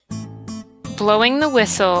Blowing the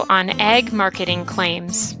whistle on ag marketing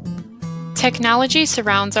claims. Technology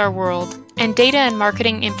surrounds our world, and data and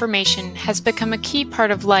marketing information has become a key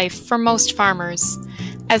part of life for most farmers.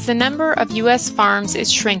 As the number of U.S. farms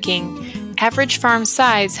is shrinking, average farm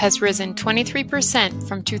size has risen 23%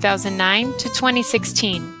 from 2009 to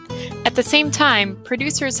 2016. At the same time,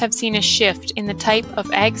 producers have seen a shift in the type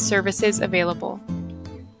of ag services available.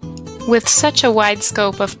 With such a wide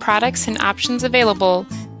scope of products and options available,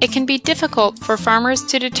 it can be difficult for farmers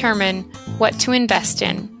to determine what to invest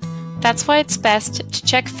in. That's why it's best to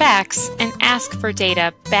check facts and ask for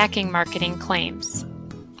data backing marketing claims.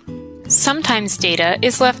 Sometimes data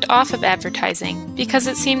is left off of advertising because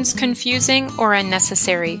it seems confusing or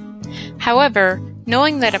unnecessary. However,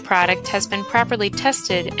 knowing that a product has been properly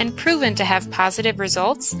tested and proven to have positive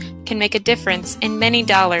results can make a difference in many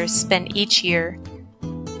dollars spent each year.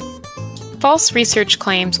 False research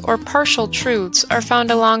claims or partial truths are found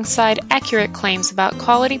alongside accurate claims about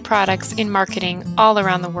quality products in marketing all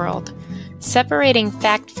around the world. Separating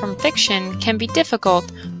fact from fiction can be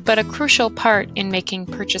difficult, but a crucial part in making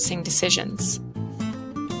purchasing decisions.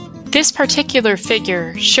 This particular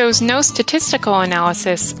figure shows no statistical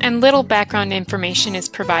analysis and little background information is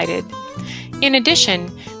provided. In addition,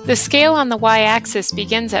 the scale on the y-axis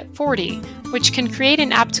begins at 40, which can create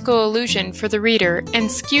an optical illusion for the reader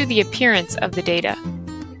and skew the appearance of the data.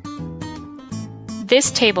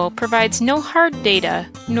 This table provides no hard data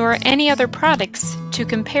nor any other products to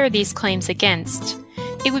compare these claims against.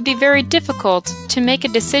 It would be very difficult to make a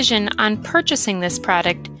decision on purchasing this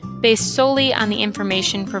product based solely on the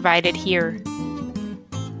information provided here.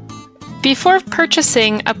 Before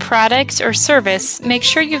purchasing a product or service, make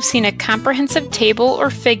sure you've seen a comprehensive table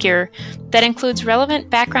or figure that includes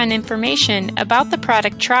relevant background information about the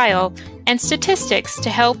product trial and statistics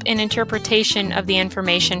to help in interpretation of the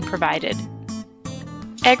information provided.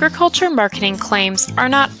 Agriculture marketing claims are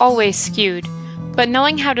not always skewed, but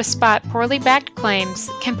knowing how to spot poorly backed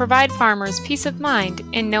claims can provide farmers peace of mind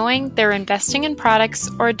in knowing they're investing in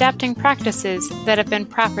products or adapting practices that have been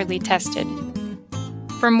properly tested.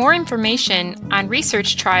 For more information on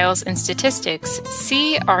research trials and statistics,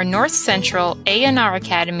 see our North Central A&R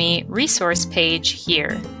Academy resource page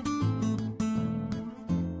here.